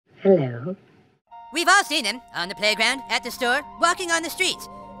Hello. We've all seen them on the playground, at the store, walking on the streets.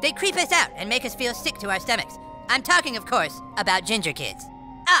 They creep us out and make us feel sick to our stomachs. I'm talking, of course, about ginger kids.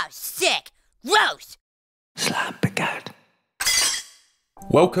 Oh, sick! Gross! Slambagad.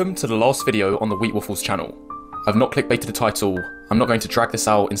 Welcome to the last video on the Waffles channel. I've not clickbaited the title, I'm not going to drag this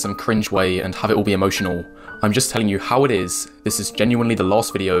out in some cringe way and have it all be emotional. I'm just telling you how it is. This is genuinely the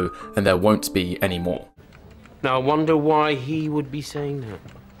last video and there won't be any more. Now I wonder why he would be saying that.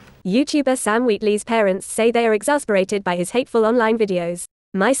 YouTuber Sam Wheatley's parents say they are exasperated by his hateful online videos.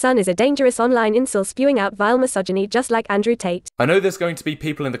 My son is a dangerous online incel spewing out vile misogyny just like Andrew Tate. I know there's going to be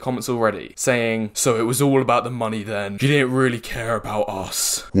people in the comments already saying, so it was all about the money then? You didn't really care about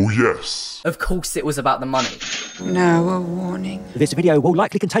us. Well, yes. Of course it was about the money. Now a warning. This video will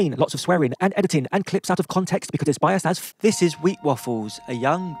likely contain lots of swearing and editing and clips out of context because it's biased as This is Waffles, a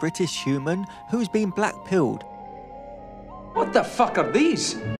young British human who's been blackpilled. What the fuck are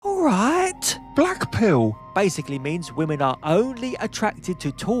these? Alright. Blackpill. Basically means women are only attracted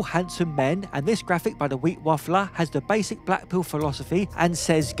to tall, handsome men, and this graphic by the Wheat Waffler has the basic blackpill philosophy and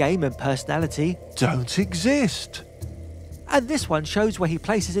says game and personality Don't exist. And this one shows where he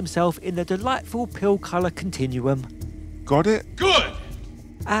places himself in the delightful pill colour continuum. Got it? Good!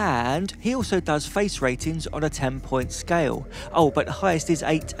 And he also does face ratings on a 10-point scale. Oh, but the highest is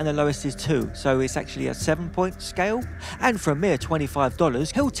 8 and the lowest is 2, so it's actually a 7-point scale. And for a mere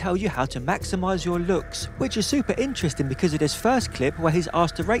 $25, he'll tell you how to maximise your looks, which is super interesting because of this first clip where he's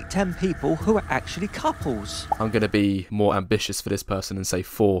asked to rate 10 people who are actually couples. I'm going to be more ambitious for this person and say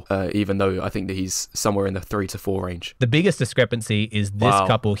 4, even though I think that he's somewhere in the 3 to 4 range. The biggest discrepancy is this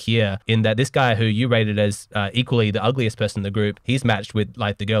couple here, in that this guy who you rated as equally the ugliest person in the group, he's matched with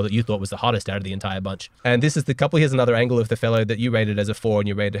like the girl that you thought was the hottest out of the entire bunch. And this is the couple. Here's another angle of the fellow that you rated as a 4 and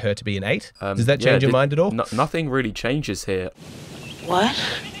you rated her to be an 8. Does that change your mind at all? Nothing really changes here. What?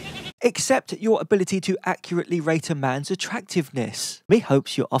 Except your ability to accurately rate a man's attractiveness. Me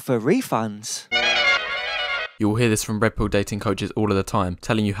hopes you offer refunds. You will hear this from red pill dating coaches all of the time,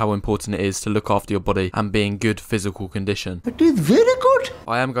 telling you how important it is to look after your body and be in good physical condition. It is very good.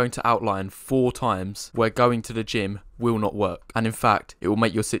 I am going to outline 4 times where going to the gym will not work, and in fact, it will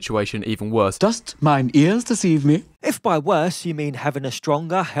make your situation even worse. Dost mine ears deceive me? If by worse you mean having a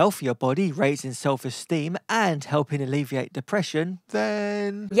stronger, healthier body, raising self-esteem and helping alleviate depression,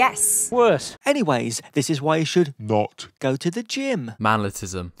 then Yes. worse. Anyways, this is why you should Not. go to the gym.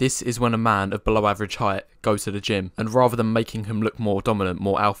 Manletism. This is when a man of below average height goes to the gym, and rather than making him look more dominant,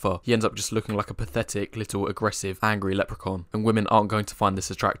 more alpha, he ends up just looking like a pathetic, little, aggressive, angry leprechaun, and women aren't going to find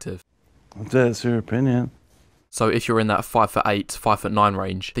this attractive. That's your opinion. So if you're in that 5'8", 5'9"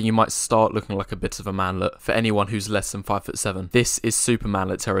 range, then you might start looking like a bit of a manlet for anyone who's less than 5'7". This is super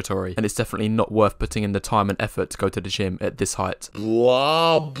manlet territory, and it's definitely not worth putting in the time and effort to go to the gym at this height.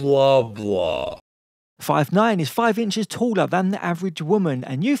 Blah, blah, blah. 5'9" is 5 inches taller than the average woman,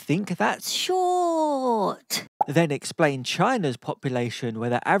 and you think that's short. Then explain China's population,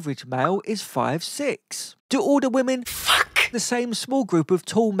 where the average male is 5'6". Do all the women fuck the same small group of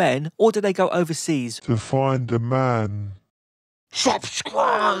tall men, or do they go overseas? To find a man.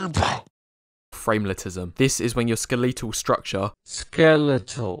 Subscribe. Frameletism. This is when your skeletal structure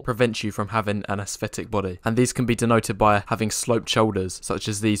prevents you from having an aesthetic body, and these can be denoted by having sloped shoulders, such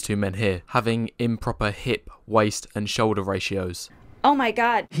as these 2 men here, having improper hip, waist and shoulder ratios. Oh my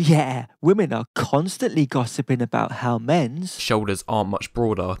god. Yeah, women are constantly gossiping about how men's shoulders aren't much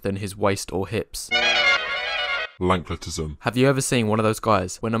broader than his waist or hips. Lankletism. Have you ever seen one of those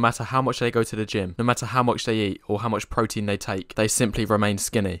guys where no matter how much they go to the gym, no matter how much they eat or how much protein they take, they simply remain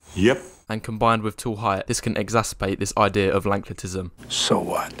skinny? Yep. And combined with tall height, this can exacerbate this idea of lankletism. So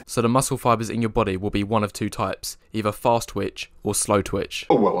what? So the muscle fibers in your body will be one of 2 types, either fast twitch or slow twitch.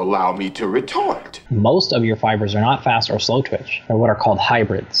 Oh, well, allow me to retort. Most of your fibers are not fast or slow twitch. They're what are called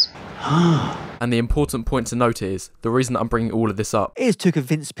hybrids. And the important point to note is, the reason that I'm bringing all of this up is to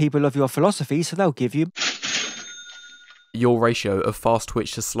convince people of your philosophy so they'll give you your ratio of fast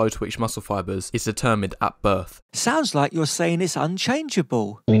twitch to slow twitch muscle fibers is determined at birth. Sounds like you're saying it's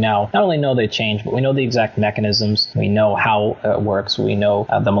unchangeable. We now not only know they change, but we know the exact mechanisms. We know how it works. We know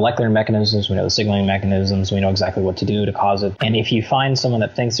the molecular mechanisms. We know the signaling mechanisms. We know exactly what to do to cause it. And if you find someone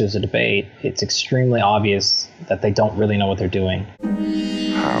that thinks there's a debate, it's extremely obvious that they don't really know what they're doing.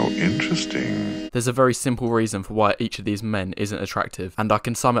 How interesting. There's a very simple reason for why each of these men isn't attractive, and I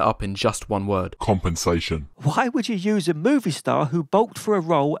can sum it up in just one word. Compensation. Why would you use a movie star who bulked for a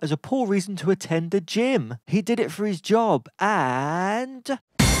role as a poor reason to attend a gym? He did it for his job, and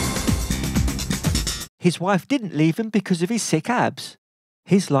his wife didn't leave him because of his sick abs.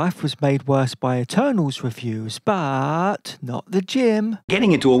 His life was made worse by Eternals reviews, but not the gym.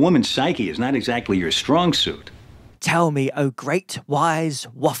 Getting into a woman's psyche is not exactly your strong suit. Tell me, oh great wise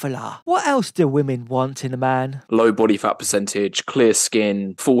waffler, what else do women want in a man? Low body fat percentage, clear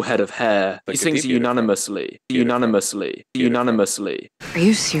skin, full head of hair. He sings unanimously. Are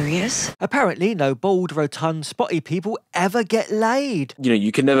you serious? Apparently, no bald, rotund, spotty people ever get laid. You know,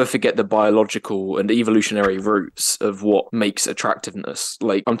 you can never forget the biological and evolutionary roots of what makes attractiveness.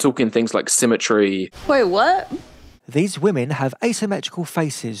 Like, I'm talking things like symmetry. Wait, what? These women have asymmetrical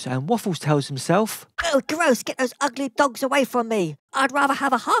faces, and Waffles tells himself, "Oh, gross, get those ugly dogs away from me. I'd rather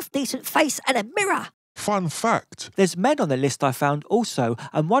have a half-decent face and a mirror." Fun fact. There's men on the list I found also,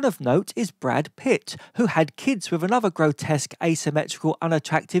 and one of note is Brad Pitt, who had kids with another grotesque, asymmetrical,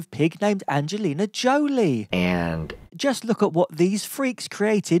 unattractive pig named Angelina Jolie. And just look at what these freaks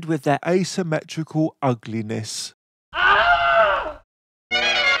created with their asymmetrical ugliness.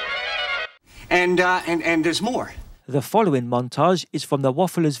 And there's more. The following montage is from the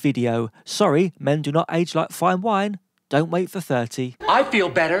Wafflers video. Sorry, men do not age like fine wine. Don't wait for 30. I feel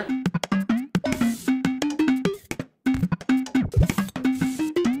better.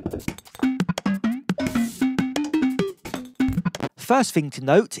 First thing to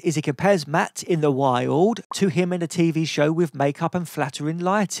note is he compares Matt in the wild to him in a TV show with makeup and flattering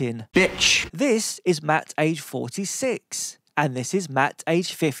lighting. Bitch. This is Matt age 46, and this is Matt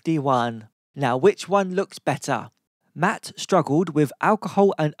age 51. Now, which one looks better? Matt struggled with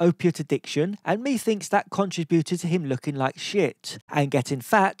alcohol and opiate addiction, and methinks that contributed to him looking like shit. And getting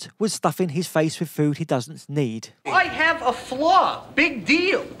fat was stuffing his face with food he doesn't need. I have a flaw. Big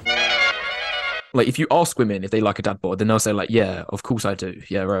deal. Like, if you ask women if they like a dad bod, then they'll say, like, yeah, of course I do.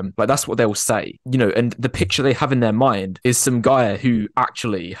 Yeah, like, that's what they'll say. You know, and the picture they have in their mind is some guy who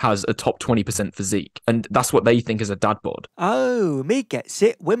actually has a top 20% physique. And that's what they think is a dad bod. Oh, me gets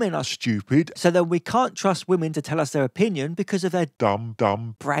it. Women are stupid. So then we can't trust women to tell us their opinion because of their dumb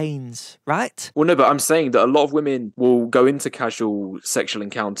brains, right? Well, no, but I'm saying that a lot of women will go into casual sexual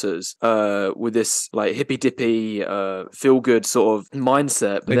encounters with this, like, hippy-dippy, feel-good sort of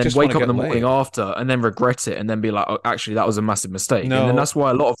mindset, but then wake up in the morning after and then regret it and then be like, oh, actually that was a massive mistake. And then that's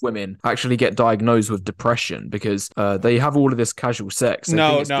why a lot of women actually get diagnosed with depression, because they have all of this casual sex.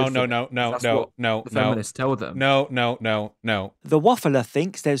 No. Feminists tell them. No. The Waffler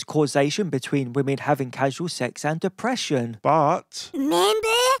thinks there's causation between women having casual sex and depression. But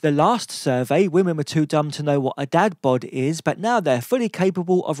the last survey, women were too dumb to know what a dad bod is, but now they're fully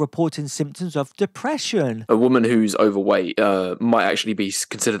capable of reporting symptoms of depression. A woman who's overweight might actually be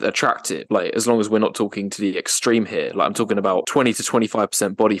considered attractive, like, as long as we're not talking to the extreme here. Like, I'm talking about 20 to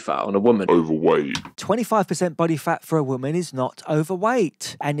 25% body fat on a woman. Overweight. 25% body fat for a woman is not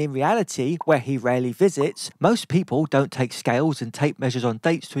overweight. And in reality, where he rarely visits, most people don't take scales and tape measures on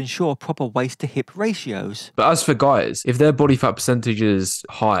dates to ensure proper waist to hip ratios. But as for guys, if their body fat percentage is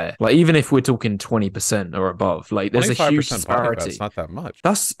high, like, even if we're talking 20% or above, like, there's a huge disparity. It's not that much.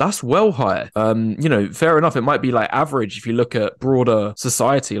 That's well high. You know, fair enough, it might be like average if you look at broader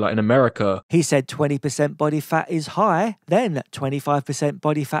society, like in America. He said 20% body fat is high, then 25%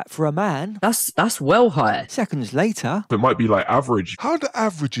 body fat for a man. That's well high. Seconds later, it might be like average. How do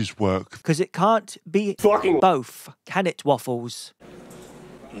averages work? Because it can't be fucking both, can it, Waffles?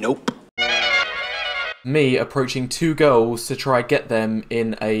 Nope. Me approaching two girls to try get them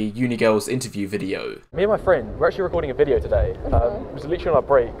in a uni girls interview video. Me and my friend, we're actually recording a video today. It was literally on our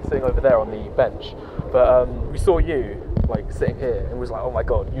break, sitting over there on the bench. But we saw you, like, sitting here, and was like, oh my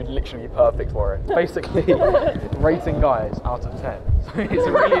god, you'd literally be perfect for it. Basically, rating guys out of 10. So it's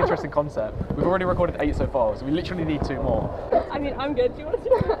a really interesting concept. We've already recorded 8 so far, so we literally need 2 more. I mean, I'm good. Do you want to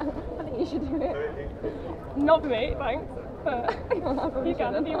do it? I think you should do it. Not for me, thanks. But you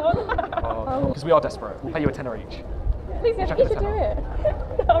can if you want. Because we are desperate. We'll pay you a tenner each. Please, you should do it.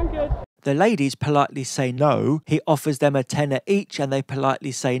 I'm good. The ladies politely say no. He offers them a tenner each and they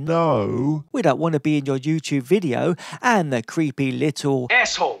politely say no. We don't want to be in your YouTube video. And the creepy little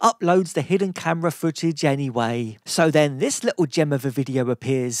asshole uploads the hidden camera footage anyway. So then this little gem of a video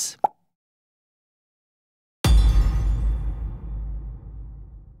appears.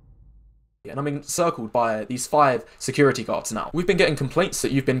 And I'm encircled by these 5 security guards now. We've been getting complaints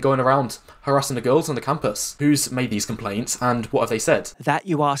that you've been going around harassing the girls on the campus. Who's made these complaints and what have they said? That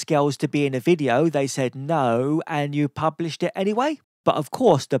you asked girls to be in a video, they said no, and you published it anyway? But of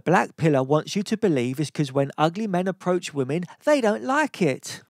course, the Blackpiller wants you to believe is because when ugly men approach women, they don't like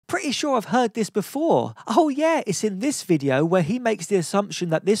it. Pretty sure I've heard this before. Oh yeah, it's in this video where he makes the assumption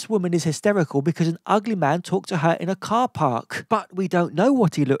that this woman is hysterical because an ugly man talked to her in a car park. But we don't know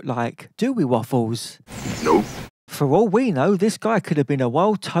what he looked like, do we, Waffles? Nope. For all we know, this guy could have been a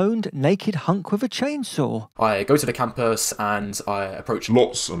well-toned, naked hunk with a chainsaw. I go to the campus and I approach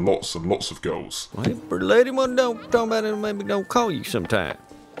lots and lots and lots of girls. Hey, pretty lady, well, don't talk about it, maybe don't call you sometime.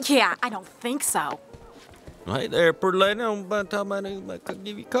 Yeah, I don't think so. Hey there, pretty lady, don't talk about it, I could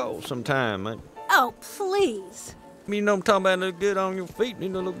give you a call sometime, man. Oh, please. You know, I'm talking about look good on your feet, you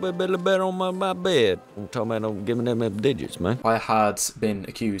know, look better on my bed. I'm talking about giving them digits, man. I had been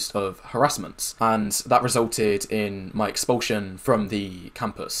accused of harassment, and that resulted in my expulsion from the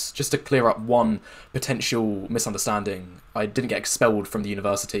campus. Just to clear up one potential misunderstanding, I didn't get expelled from the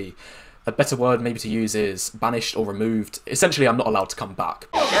university. A better word maybe to use is banished or removed. Essentially, I'm not allowed to come back.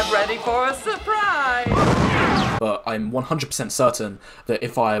 Get ready for a surprise! But I'm 100% certain that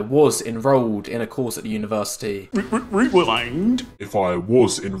if I was enrolled in a course at the university... Rewind. If I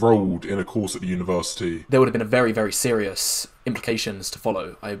was enrolled in a course at the university... there would have been a very, very serious implications to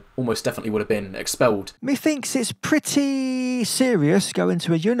follow. I almost definitely would have been expelled. Methinks it's pretty serious going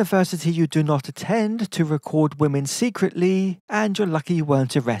to a university you do not attend to record women secretly, and you're lucky you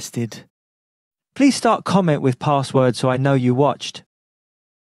weren't arrested. Please start comment with password so I know you watched.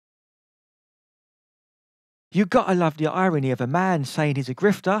 You gotta love the irony of a man saying he's a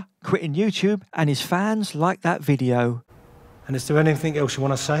grifter, quitting YouTube, and his fans like that video. And is there anything else you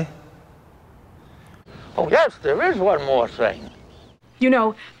want to say? Oh yes, there is one more thing. You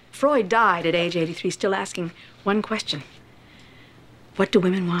know, Freud died at age 83 still asking one question. What do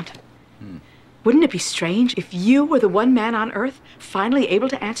women want? Wouldn't it be strange if you were the one man on Earth finally able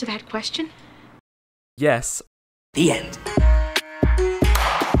to answer that question? Yes. The end.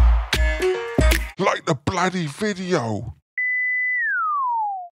 Like the bloody video.